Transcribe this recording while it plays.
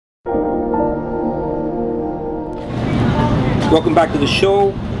Welcome back to the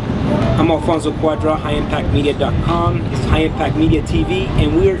show. I'm Alfonso Quadra, highimpactmedia.com. It's High Impact Media TV,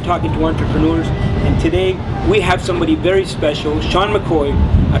 and we are talking to entrepreneurs. And today we have somebody very special, Sean McCoy,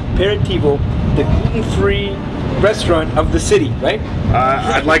 Aperitivo, the gluten-free restaurant of the city, right?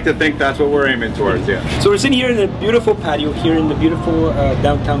 I'd like to think that's what we're aiming towards, yeah. So we're sitting here in the beautiful patio here in the beautiful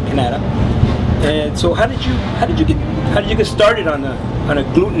downtown Kanata. And so how did you get started on a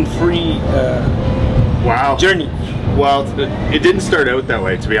gluten-free journey? Well, it didn't start out that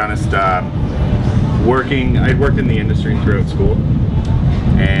way, to be honest. I'd worked in the industry throughout school,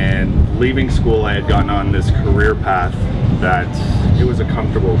 and leaving school I had gone on this career path that it was a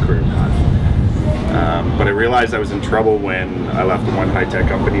comfortable career path. But I realized I was in trouble when I left one high-tech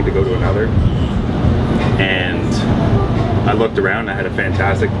company to go to another. And I looked around, I had a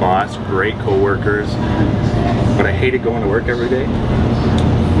fantastic boss, great co-workers, but I hated going to work every day.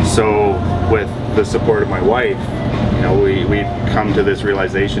 So with the support of my wife, you know, we'd come to this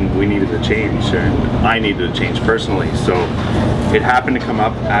realization we needed to change, and I needed to change personally. So it happened to come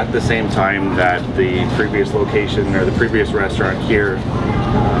up at the same time that the previous location, or the previous restaurant here,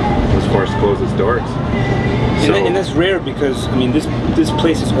 was forced to close its doors. And that's rare, because I mean this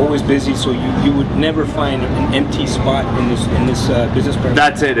place is always busy, so you would never find an empty spot in this business premise.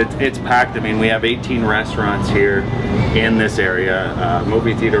 That's it. It's packed. I mean, we have 18 restaurants here in this area,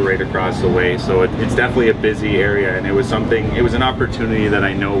 movie theater right across the way, so it's definitely a busy area, and it was an opportunity that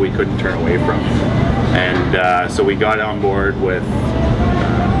I know we couldn't turn away from. And so we got on board with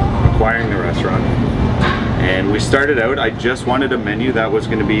acquiring the restaurant. And we started out, I just wanted a menu that was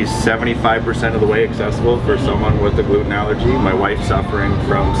going to be 75% of the way accessible for someone with a gluten allergy. My wife suffering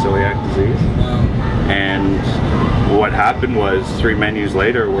from celiac disease. And what happened was 3 menus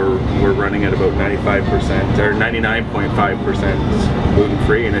later, we're running at about 95% or 99.5%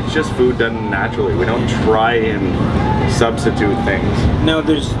 gluten-free, and it's just food done naturally. We don't try and substitute things. Now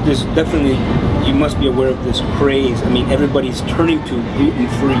there's definitely, you must be aware of this craze. I mean, everybody's turning to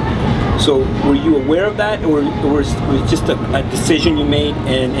gluten-free. So were you aware of that, or was it just a decision you made,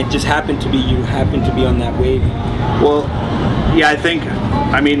 and it just happened to be you happened to be on that wave? Well, yeah,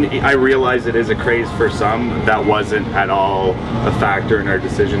 I realize it is a craze for some. That wasn't at all a factor in our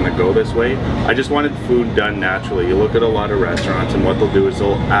decision to go this way. I just wanted food done naturally. You look at a lot of restaurants, and what they'll do is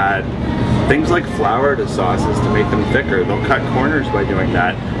they'll add things like flour to sauces to make them thicker. They'll cut corners by doing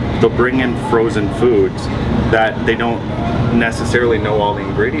that. They'll bring in frozen foods that they don't necessarily know all the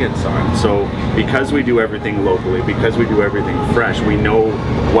ingredients on. So because we do everything locally, because we do everything fresh, we know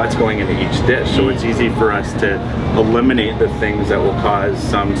what's going into each dish. So it's easy for us to eliminate the things that will cause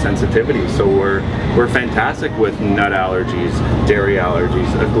some sensitivity. So we're fantastic with nut allergies, dairy allergies,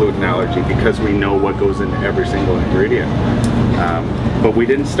 a gluten allergy, because we know what goes into every single ingredient. But we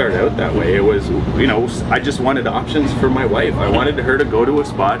didn't start out that way. It was, you know, I just wanted options for my wife. I wanted her to go to a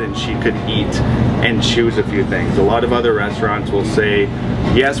spot and she could eat and choose a few things. A lot of other restaurants will say,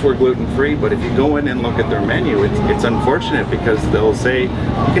 yes, we're gluten-free, but if you go in and look at their menu, it's unfortunate, because they'll say,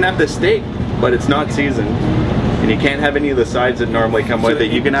 you can have this steak, but it's not seasoned, and you can't have any of the sides that normally come with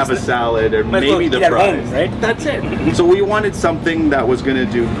it. You can have a salad, or maybe the fries. Home, right? That's it. So we wanted something that was going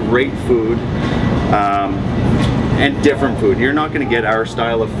to do great food, and different food. You're not going to get our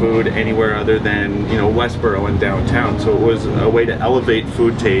style of food anywhere other than, you know, Westboro and downtown. So it was a way to elevate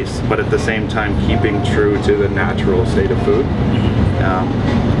food taste, but at the same time keeping true to the natural state of food.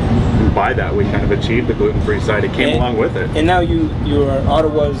 And by that, we kind of achieved the gluten-free side. It came along with it. And now you are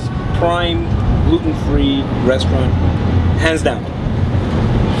Ottawa's prime gluten-free restaurant, hands down.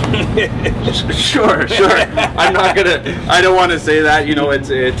 Sure. I don't want to say that. You know, it's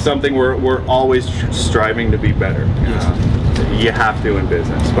something we're always striving to be better. You have to in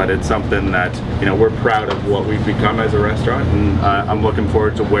business, but it's something that, you know, we're proud of what we've become as a restaurant, and I'm looking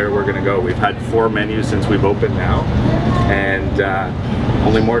forward to where we're going to go. We've had 4 menus since we've opened now, and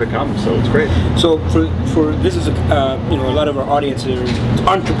only more to come, so it's great. So for this is you know, a lot of our audience are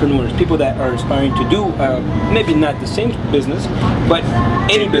entrepreneurs, people that are aspiring to do maybe not the same business, but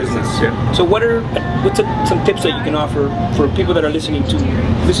any business. Yeah. So what's some tips that you can offer for people that are listening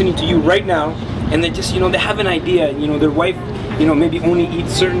to you right now, and they just, you know, they have an idea, you know, their wife, you know, maybe only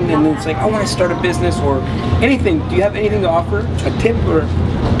eats certain, and then it's like, I want to start a business or anything. Do you have anything to offer? A tip? Or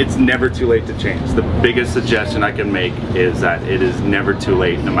it's never too late to change. The biggest suggestion I can make is that it is never too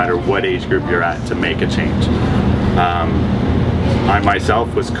late, no matter what age group you're at, to make a change. I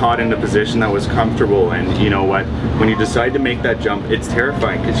myself was caught in a position that was comfortable, and you know what, when you decide to make that jump, it's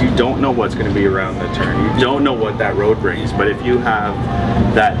terrifying, because you don't know what's going to be around the turn. You don't know what that road brings, but if you have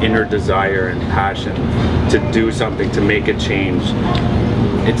that inner desire and passion to do something, to make a change,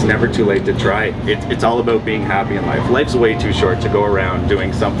 it's never too late to try. It's all about being happy in life. Life's way too short to go around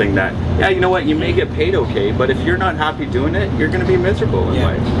doing something that, yeah, you know what, you may get paid okay, but if you're not happy doing it, you're going to be miserable in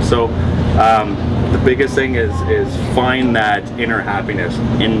life. So the biggest thing is find that inner happiness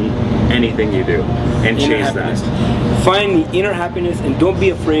in anything you do and chase that. Find the inner happiness and don't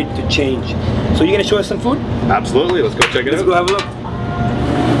be afraid to change. So you're going to show us some food? Absolutely. Let's go check it out. Let's go have a look.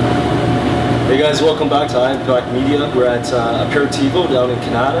 Hey guys, welcome back to High Impact Media. We're at Aperitivo down in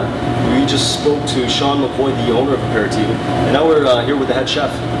Kanata. We just spoke to Sean McCoy, the owner of Aperitivo, and now we're here with the head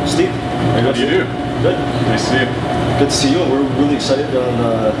chef, Steve. How do you do? Good. Nice to see you. Good to see you. We're really excited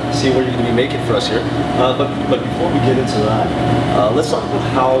on seeing what you're going to be making for us here. But before we get into that, let's talk about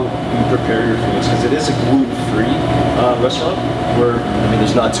how you prepare your foods, because it is a gluten-free restaurant. Where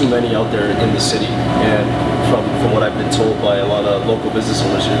there's not too many out there in the city, and from what I've been told by a lot of local business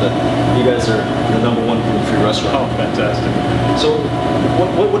owners here, that you guys are the #1 gluten-free restaurant. Oh, fantastic. So,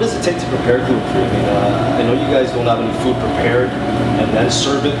 what does it take to prepare gluten-free? I know you guys don't have any food prepared and then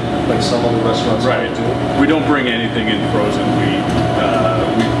serve it like some other restaurants do. We don't bring anything in frozen. We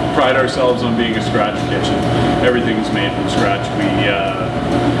pride ourselves on being a scratch kitchen. Everything's made from scratch.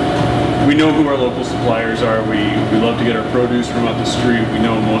 We know who our local suppliers are. We love to get our produce from out the street. We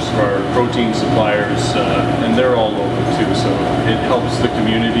know most of our protein suppliers, and they're all local too. So it helps the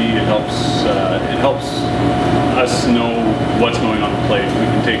community. It helps us know what's going on the plate. We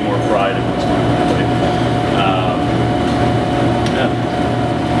can take more pride in what's going on the plate.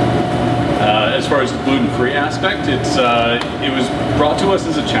 As far as the gluten-free aspect, it was brought to us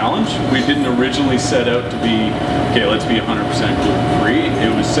as a challenge. We didn't originally set out to be, okay, let's be 100% gluten-free. It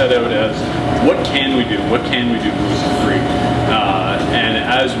was set out as, what can we do? What can we do gluten-free? And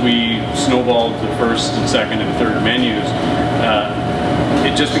as we snowballed the first and second and third menus,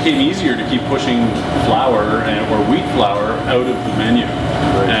 it just became easier to keep pushing flour or wheat flour out of the menu.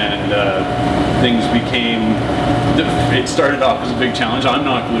 And things became, it started off as a big challenge. I'm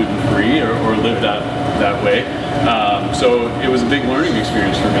not gluten-free or live that way. So it was a big learning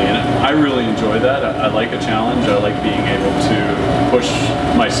experience for me, and I really enjoy that. I like a challenge. I like being able to push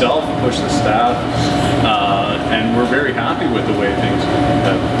myself, push the staff, and we're very happy with the way things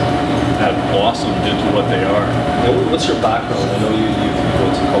have blossomed into what they are. Now, what's your background? I know you go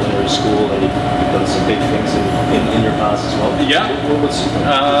to culinary school and you've done some big things in your past as well. Yeah.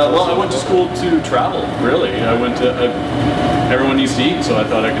 Well, I went to school to travel, really. Everyone needs to eat, so I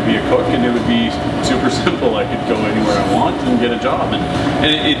thought I could be a cook, and it would be super simple. I could go anywhere I want and get a job, and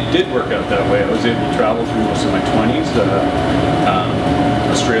it did work out that way. I was able to travel through most of my 20s,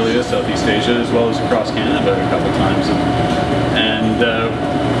 Australia, Southeast Asia, as well as across Canada a couple times, and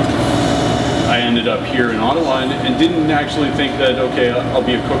I ended up here in Ottawa and didn't actually think that, okay, I'll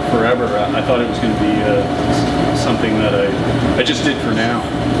be a cook forever. I thought it was going to be something that I just did for now.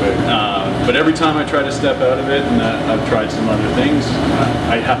 But every time I try to step out of it, and I've tried some other things,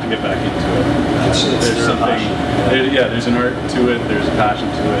 I have to get back into it. There's something, there's an art to it, there's a passion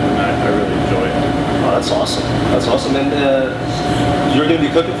to it, and I really enjoy it. Oh, that's awesome. That's awesome. And you're going to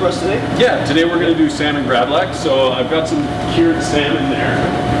be cooking for us today? Yeah, today we're going to do salmon gravlax. So I've got some cured salmon there.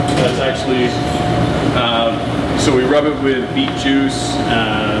 That's actually, so we rub it with beet juice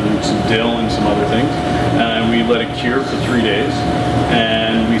and some dill and some other things. And we let it cure for 3 days.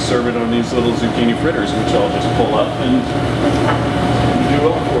 And we serve it on these little zucchini fritters, which I'll just pull up and do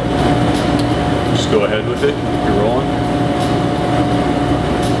well for it. Just go ahead with it, you're rolling.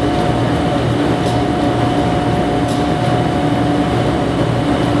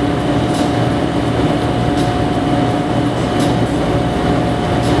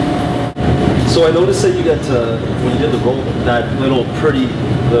 So I noticed that you got, when you did the roll, that pretty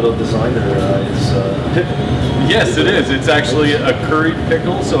little design there is a pickle. Yes, it is. It's actually a curried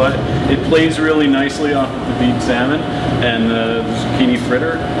pickle, so it plays really nicely off of the beet salmon and the zucchini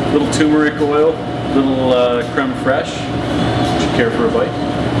fritter. Little turmeric oil, little creme fraiche. Would you care for a bite?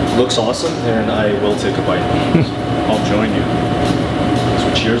 Looks awesome, and I will take a bite. I'll join you.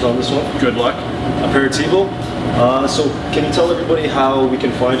 So cheers on this one. Good luck. Aperitivo. So can you tell everybody how we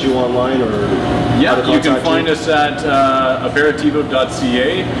can find you online, or yeah, you can find us at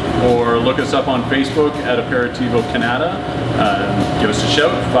aperitivo.ca or look us up on Facebook at Aperitivo Kanata. Give us a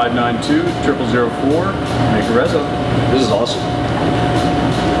shout, 592-0004. Make a reso. This is awesome.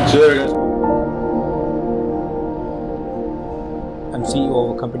 See you later, guys. I'm CEO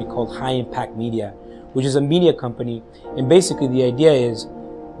of a company called High Impact Media, which is a media company, and basically the idea is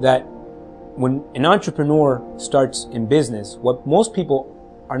that when an entrepreneur starts in business, what most people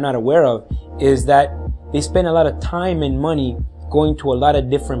are not aware of is that they spend a lot of time and money going to a lot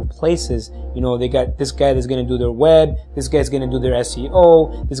of different places. You know, they got this guy that's going to do their web, this guy's going to do their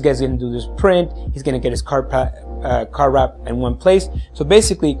SEO, this guy's going to do this print, he's going to get his car wrap in one place. So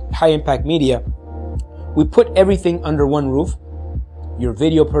basically, High Impact Media, we put everything under one roof. Your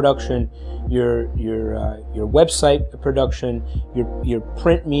video production, your website production, your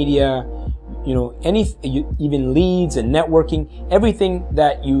print media, you know, even leads and networking, everything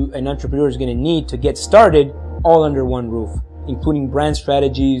that an entrepreneur is going to need to get started, all under one roof, including brand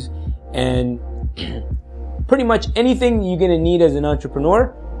strategies and pretty much anything you're going to need as an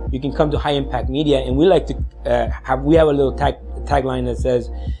entrepreneur. You can come to High Impact Media, and we like to have a little tagline that says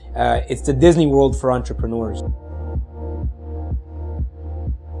it's the Disney World for entrepreneurs.